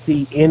we don't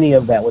see any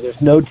of that. Well,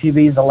 there's no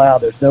TVs allowed,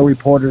 there's no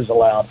reporters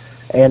allowed,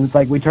 and it's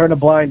like we turn a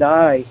blind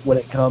eye when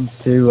it comes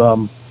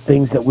to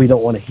things that we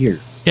don't want to hear.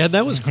 Yeah,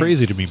 that was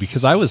crazy to me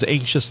because I was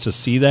anxious to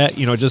see that,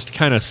 you know, just to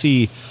kind of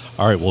see,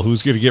 all right, well,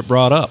 who's going to get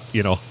brought up,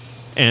 you know,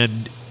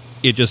 and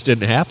it just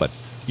didn't happen.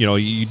 You know,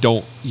 you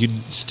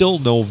still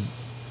know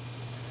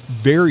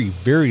very,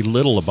 very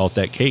little about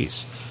that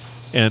case.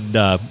 And,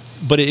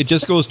 but it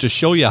just goes to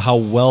show you how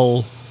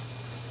well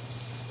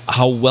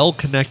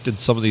connected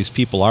some of these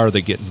people are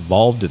that get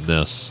involved in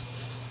this.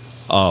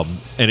 And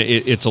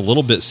it's a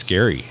little bit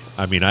scary.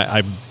 I mean,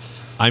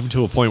 I'm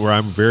to a point where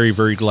I'm very,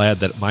 very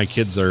glad that my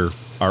kids are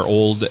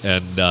old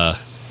and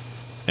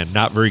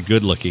not very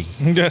good looking.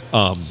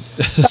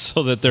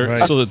 So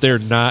that they're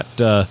not,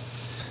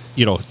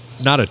 you know,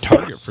 not a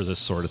target for this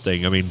sort of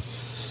thing. I mean,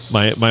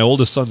 my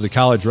oldest son's a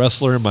college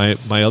wrestler, and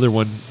my other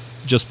one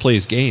just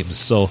plays games.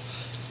 So,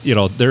 you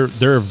know,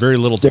 they're a very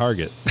little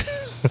target.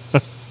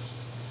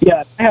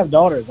 Yeah, I have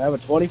daughters. I have a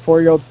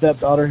 24-year-old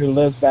stepdaughter who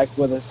lives back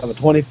with us. I have a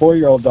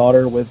 24-year-old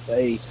daughter with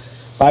a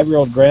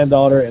 5-year-old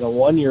granddaughter and a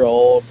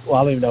 1-year-old. Well,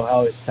 I don't even know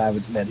how I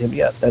haven't met him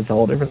yet. That's a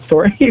whole different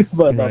story.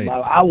 But right.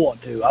 I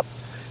want to.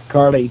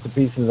 Carly to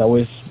pieces. I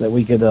wish that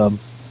we could. I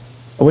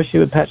wish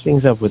you would patch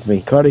things up with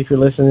me, Carly. If you're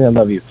listening, I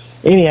love you.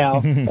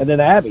 Anyhow, and then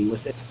Abby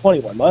was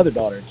 21, my other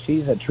daughter.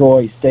 She's at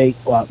Troy State.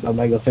 Well, I'm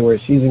not going to say where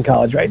she's in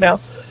college right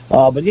now.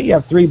 But yeah, you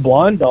have 3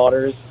 blonde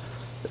daughters.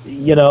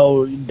 You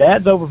know,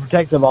 Dad's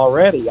overprotective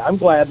already. I'm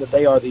glad that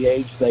they are the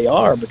age they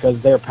are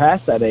because they're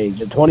past that age.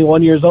 At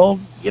 21 years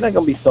old, you're not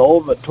going to be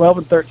sold. But 12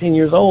 and 13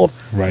 years old,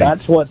 right.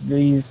 That's what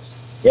these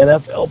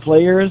NFL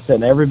players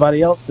and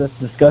everybody else that's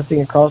discussing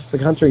across the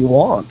country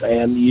want.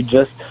 And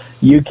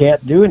you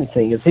can't do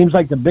anything. It seems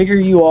like the bigger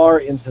you are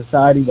in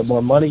society, the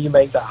more money you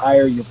make, the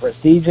higher your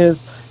prestige is,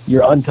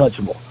 you're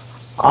untouchable.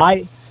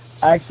 I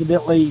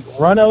accidentally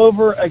run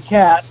over a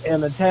cat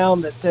in a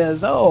town that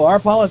says, oh, our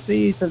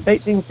policy since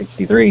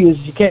 1863 is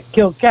you can't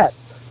kill cats.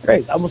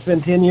 Great. I'm going to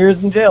spend 10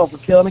 years in jail for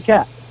killing a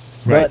cat.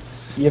 Right. But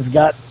you've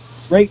got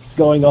rapes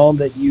going on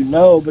that you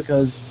know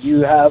because you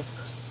have,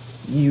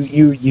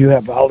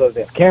 although they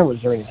have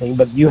cameras or anything,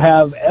 but you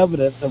have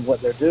evidence of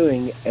what they're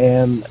doing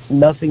and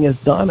nothing is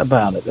done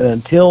about it. And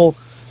until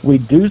we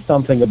do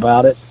something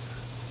about it,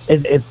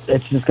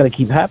 it's just going to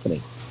keep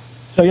happening.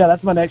 So yeah,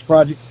 that's my next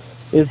project.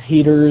 Is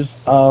heaters.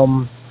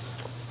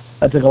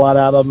 That took a lot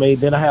out of me.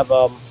 Then I have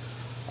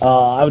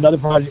another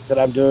project that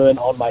I'm doing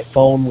on my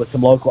phone with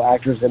some local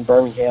actors in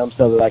Birmingham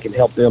so that I can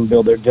help them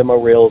build their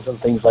demo reels and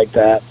things like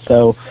that.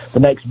 So the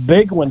next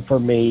big one for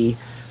me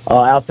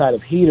outside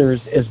of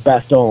heaters is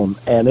Bastogne,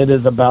 and it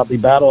is about the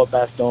Battle of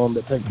Bastogne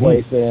that took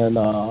place in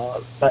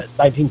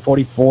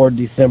 1944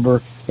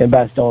 December in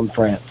Bastogne,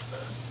 France.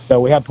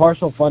 So we have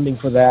partial funding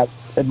for that.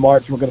 in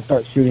March we're going to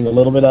start shooting a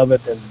little bit of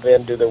it, and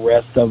then do the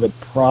rest of it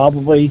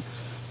probably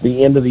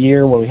the end of the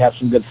year when we have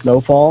some good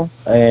snowfall.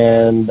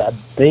 And I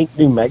think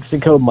New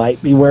Mexico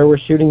might be where we're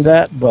shooting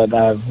that, but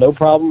I have no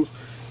problems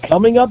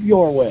coming up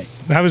your way.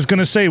 I was going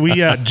to say, we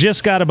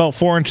just got about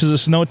 4 inches of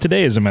snow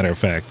today, as a matter of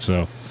fact.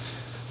 So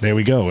there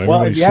we go.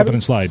 Everybody's slipping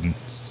and sliding.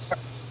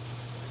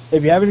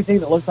 If you have anything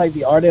that looks like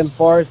the Ardennes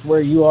Forest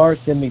where you are,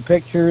 send me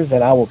pictures,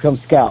 and I will come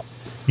scout.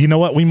 You know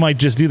what? We might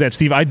just do that,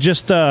 Steve. I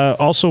just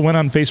also went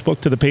on Facebook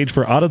to the page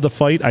for Out of the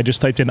Fight. I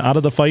just typed in Out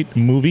of the Fight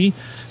movie,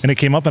 and it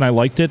came up, and I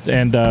liked it,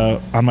 and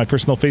on my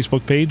personal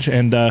Facebook page.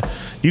 And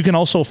you can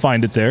also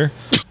find it there.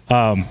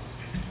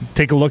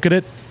 Take a look at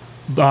it.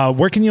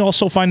 Where can you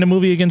also find the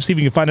movie again, Steve?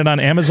 You can find it on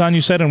Amazon,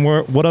 you said, and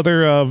what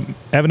other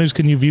avenues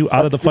can you view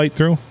Out of the Fight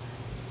through?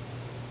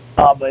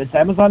 It's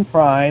Amazon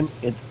Prime.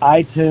 It's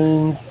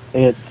iTunes.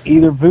 It's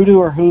either Vudu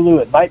or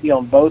Hulu. It might be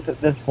on both at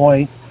this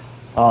point.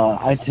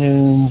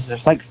 iTunes,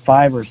 there's like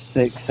 5 or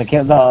 6.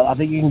 I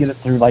think you can get it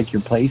through like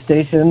your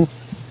PlayStation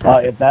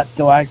if that's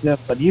still active.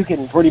 But you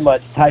can pretty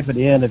much type it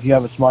in if you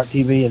have a smart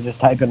TV and just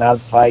type in Out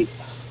of the Fight.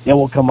 It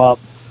will come up.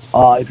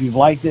 If you've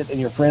liked it and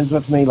you're friends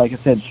with me, like I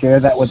said, share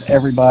that with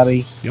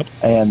everybody. Yep.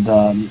 And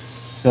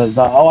because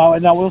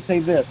and I will say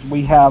this: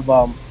 we have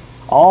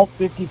all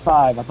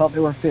 55. I thought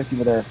there were 50,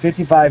 but there are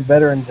 55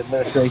 veterans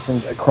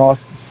administrations across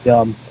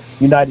the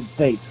United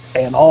States,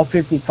 and all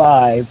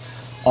 55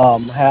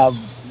 have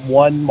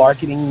one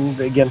marketing,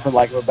 again, for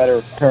lack of a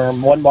better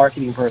term, one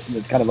marketing person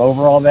that's kind of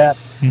over all that.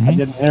 Mm-hmm. I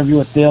did an interview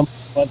with them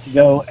months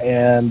ago,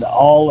 and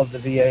all of the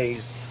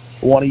VAs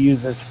want to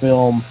use this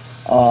film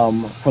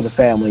for the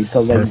family,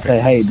 so they can say,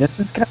 hey, this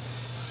is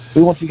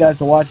we want you guys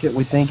to watch it.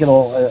 We think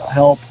it'll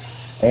help.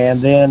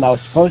 And then I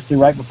was supposed to,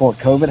 right before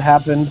COVID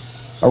happened,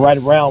 or right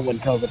around when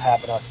COVID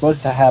happened, I was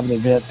supposed to have an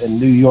event in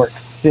New York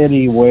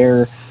City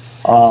where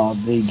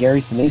the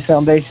Gary Sinise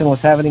Foundation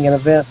was having an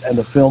event, and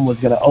the film was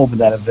going to open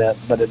that event,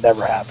 but it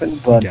never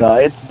happened. But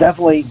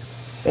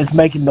it's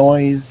making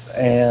noise,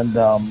 and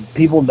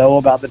people know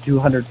about the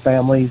 200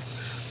 families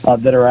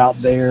that are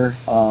out there.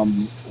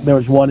 There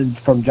was one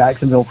from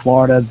Jacksonville,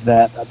 Florida,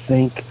 that I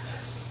think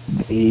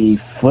the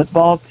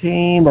football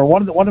team or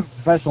one of the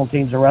professional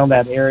teams around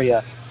that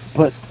area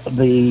put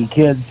the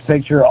kid's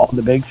picture on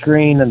the big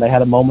screen, and they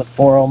had a moment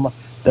for them.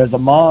 There's a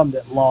mom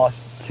that lost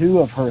 2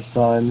 of her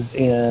sons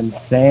in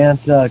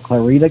Santa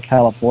Clarita,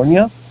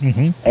 California,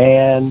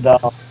 and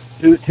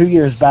 2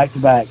 years back to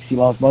back, she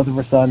lost both of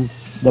her sons.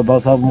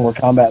 Both of them were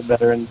combat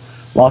veterans.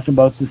 Lost them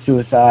both to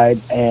suicide,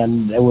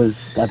 and it was,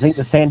 I think,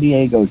 the San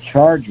Diego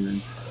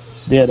Chargers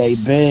did a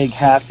big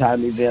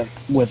halftime event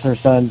with her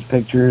son's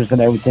pictures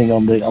and everything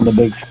on the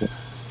big screen.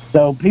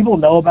 So people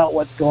know about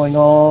what's going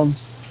on.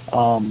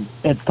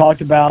 It's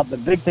talked about. The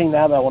big thing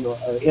now that I want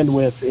to end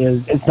with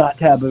is it's not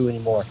taboo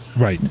anymore.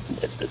 Right.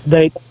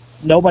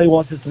 Nobody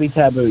wants this to be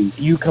taboo.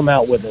 You come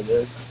out with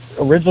it.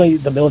 Originally,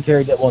 the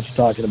military didn't want you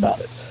talking about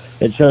it.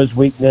 It shows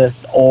weakness,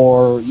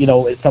 or,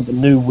 it's something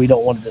new, we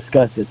don't want to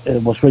discuss it,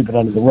 and we'll sweep it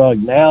under the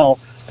rug. Now,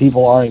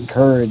 people are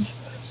encouraged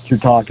to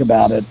talk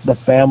about it. The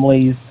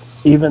families,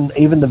 even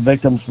the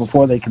victims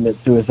before they commit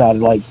suicide, are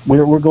like,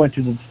 we're going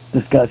to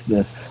discuss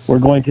this. We're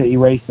going to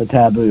erase the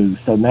taboo.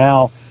 So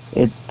now,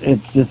 it's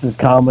just as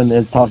common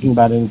as talking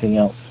about anything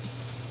else.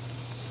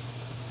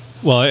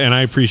 Well, and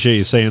I appreciate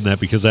you saying that,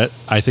 because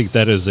I think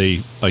that is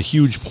a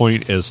huge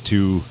point as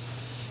to,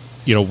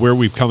 where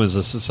we've come as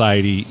a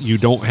society. You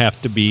don't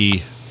have to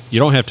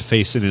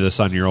face any of this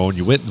on your own.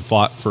 You went and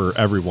fought for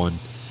everyone.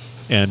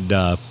 And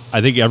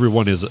I think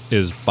everyone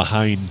is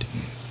behind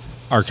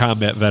our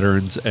combat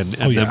veterans and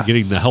them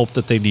getting the help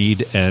that they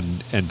need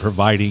and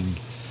providing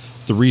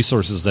the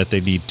resources that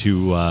they need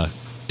to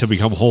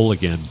become whole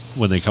again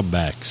when they come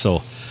back.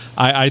 So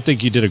I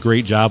think you did a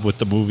great job with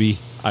the movie.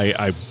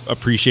 I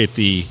appreciate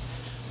the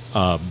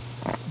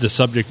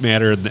subject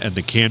matter and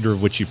the candor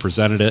of which you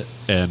presented it,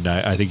 and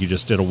I think you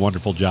just did a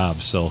wonderful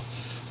job. So,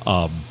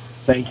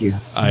 thank you.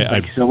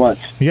 Thank you so much.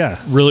 Yeah,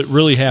 really,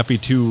 really happy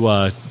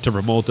to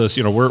promote this.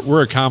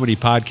 We're a comedy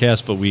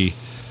podcast, but we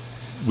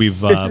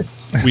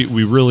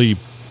really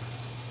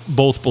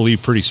both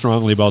believe pretty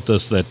strongly about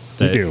this. That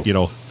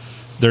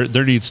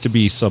there needs to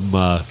be some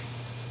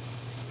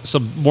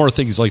more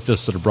things like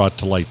this that are brought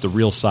to light, the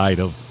real side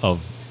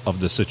of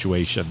the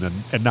situation,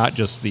 and not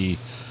just the,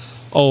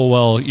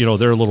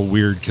 they're a little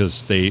weird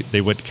because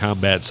they went to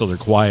combat, so they're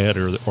quiet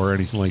or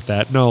anything like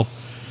that. No,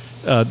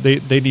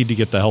 they need to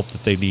get the help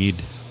that they need.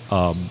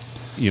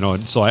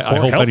 And so I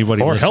hope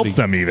anybody or listening, help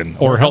them even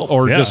or help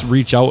or just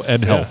reach out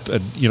and help,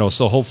 and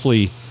so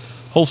hopefully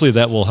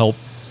that will help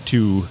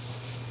to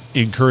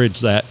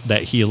encourage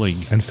that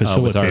healing and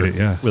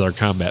facilitate with our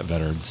combat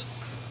veterans.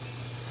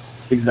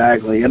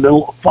 Exactly, and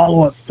the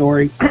follow-up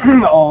story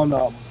on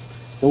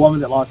the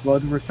woman that lost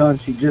both of her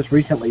sons. She just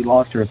recently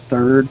lost her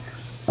third.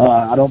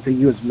 I don't think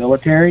he was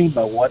military,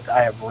 but what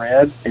I have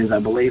read is I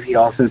believe he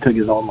also took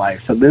his own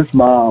life. So this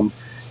mom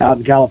out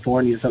in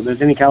California, so if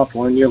there's any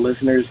California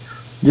listeners,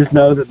 just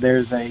know that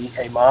there's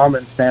a mom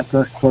in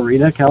Santa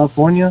Clarita,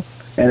 California,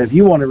 and if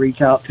you want to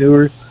reach out to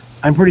her,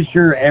 I'm pretty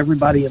sure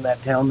everybody in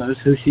that town knows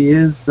who she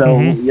is. So,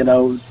 don't be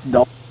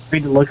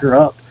afraid to look her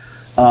up.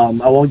 I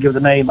won't give the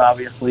name,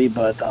 obviously,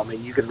 but,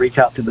 you can reach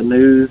out to the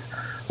news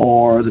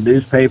or the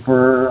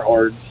newspaper,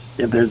 or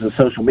if there's a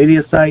social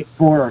media site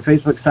or a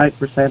Facebook site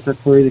for Santa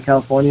Clarita,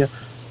 California.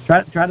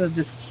 Try to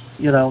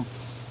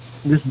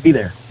just be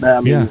there.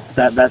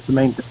 That's the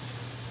main thing.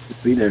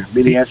 Just be there.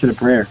 Be the answer to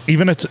prayer.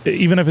 Even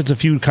if it's a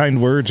few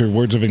kind words or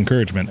words of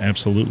encouragement,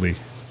 absolutely.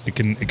 It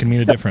can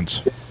mean a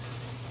difference.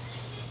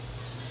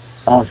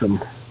 Awesome.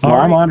 Well,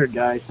 I'm honored,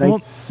 guys.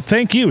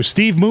 Thank you.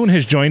 Steve Moon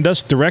has joined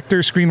us, director,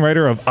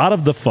 screenwriter of Out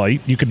of the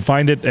Fight. You can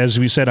find it, as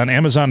we said, on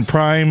Amazon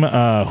Prime,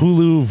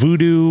 Hulu,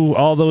 Vudu,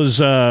 all those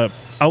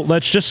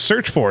outlets. Just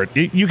search for it.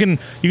 You can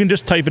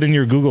just type it in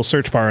your Google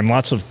search bar, and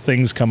lots of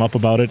things come up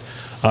about it.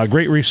 A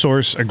great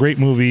resource, a great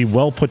movie,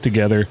 well put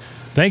together.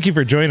 Thank you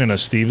for joining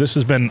us, Steve. This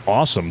has been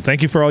awesome.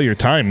 Thank you for all your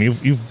time.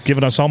 You've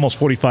given us almost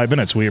 45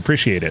 minutes. We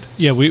appreciate it.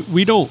 Yeah,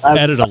 we don't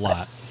edit a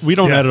lot. We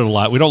don't edit a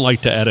lot. We don't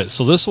like to edit.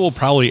 So this will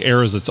probably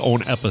air as its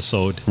own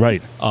episode.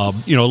 Right. A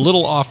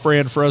little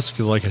off-brand for us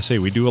because, like I say,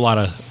 we do a lot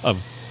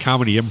of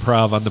comedy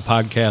improv on the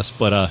podcast,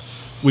 but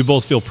we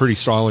both feel pretty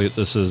strongly that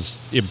this is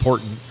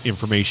important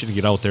information to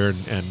get out there,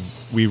 and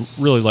we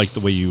really like the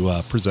way you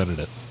presented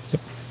it.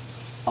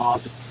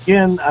 Awesome.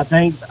 Again,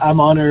 I'm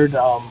honored.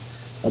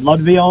 I'd love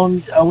to be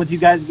on with you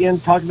guys again,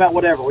 talk about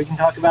whatever. We can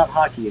talk about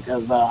hockey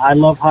because I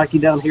love hockey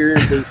down here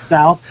in the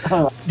South.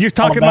 You're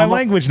talking Alabama. my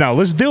language now.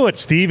 Let's do it,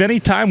 Steve.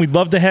 Anytime. We'd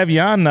love to have you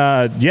on.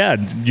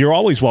 You're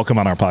always welcome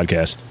on our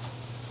podcast.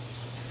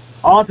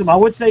 Awesome. I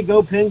would say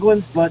go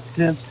Penguins, but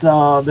since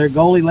their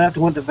goalie left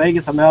and went to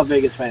Vegas, I'm now a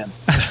Vegas fan.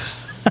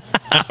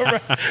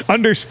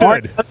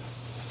 Understood.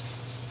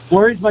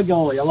 Where's my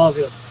goalie? I love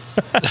him.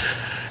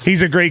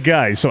 He's a great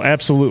guy, so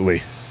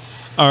absolutely.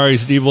 All right,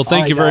 Steve. Well,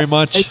 thank you very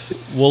much.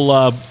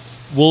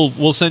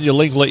 We'll send you a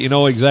link, let you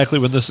know exactly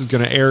when this is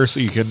going to air,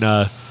 so you can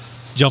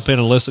jump in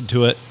and listen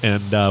to it.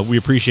 And we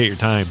appreciate your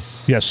time.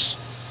 Yes.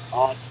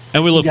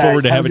 And we look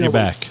forward to having you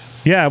back.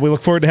 Yeah, we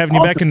look forward to having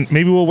you back, and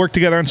maybe we'll work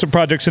together on some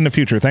projects in the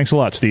future. Thanks a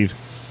lot, Steve.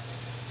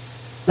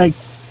 Thanks.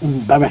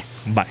 Bye-bye.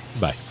 Bye.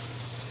 Bye.